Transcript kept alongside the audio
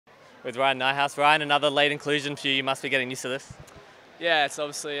with Ryan Nyhuis. Ryan, another late inclusion for you. You must be getting used to this. Yeah, it's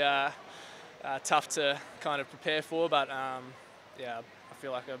obviously tough to kind of prepare for, but yeah, I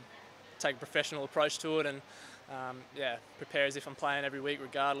feel like I take a professional approach to it and yeah, prepare as if I'm playing every week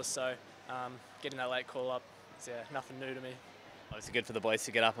regardless. So getting that late call up is nothing new to me. Obviously good for the boys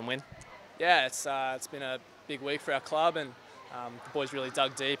to get up and win. Yeah, it's been a big week for our club, and the boys really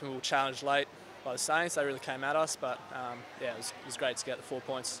dug deep and we were challenged late by the Saints. They really came at us, but yeah, it was great to get the 4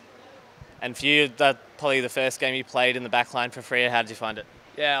 points. And for you, that's probably the first game you played in the back line for Freo. How did you find it?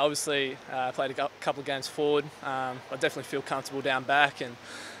 Yeah, obviously played a couple of games forward. I definitely feel comfortable down back, and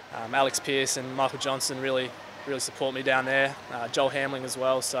Alex Pearce and Michael Johnson really support me down there. Joel Hamling as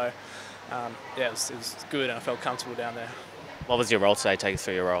well. So yeah, it was good, and I felt comfortable down there. What was your role today? Take us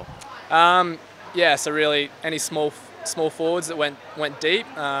through your role. Yeah, so really any small forwards that went deep,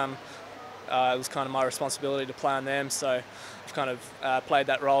 it was kind of my responsibility to play on them. So I've kind of played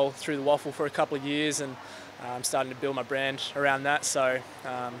that role through the waffle for a couple of years, and I'm starting to build my brand around that. So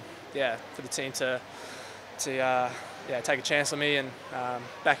yeah, for the team to take a chance on me and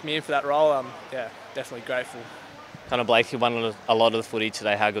back me in for that role, I'm definitely grateful. Connor Blake, he won a lot of the footy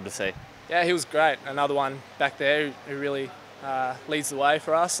today. How good to see. Yeah, he was great. Another one back there who really leads the way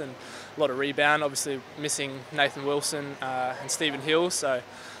for us, and a lot of rebound. Obviously missing Nathan Wilson and Stephen Hill, so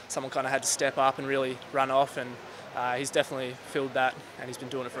someone kind of had to step up and really run off, and he's definitely filled that, and he's been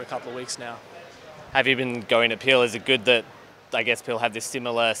doing it for a couple of weeks now. Have you been going to Peel? Is it good that I guess Peel have this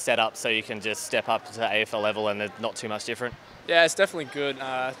similar setup so you can just step up to AFL level and they're not too much different? Yeah, it's definitely good.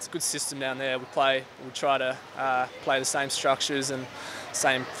 It's a good system down there. We try to play the same structures and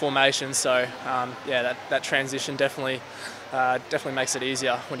same formations. So yeah, that transition definitely makes it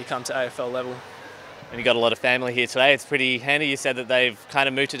easier when you come to AFL level. And you got a lot of family here today. It's pretty handy. You said that they've kind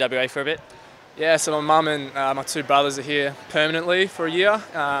of moved to WA for a bit. Yeah, so my mum and my two brothers are here permanently for a year,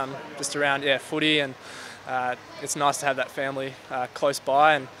 just around footy, and it's nice to have that family close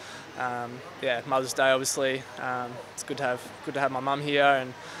by. And yeah, Mother's Day obviously, it's good to have my mum here,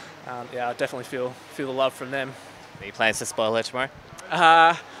 and yeah, I definitely feel the love from them. Any plans to spoil her tomorrow?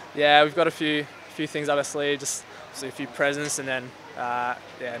 Yeah, we've got a few things up our sleeve, just a few presents, and then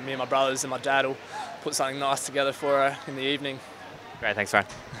yeah, me and my brothers and my dad will put something nice together for her in the evening. Great, thanks, Ryan.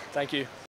 Thank you.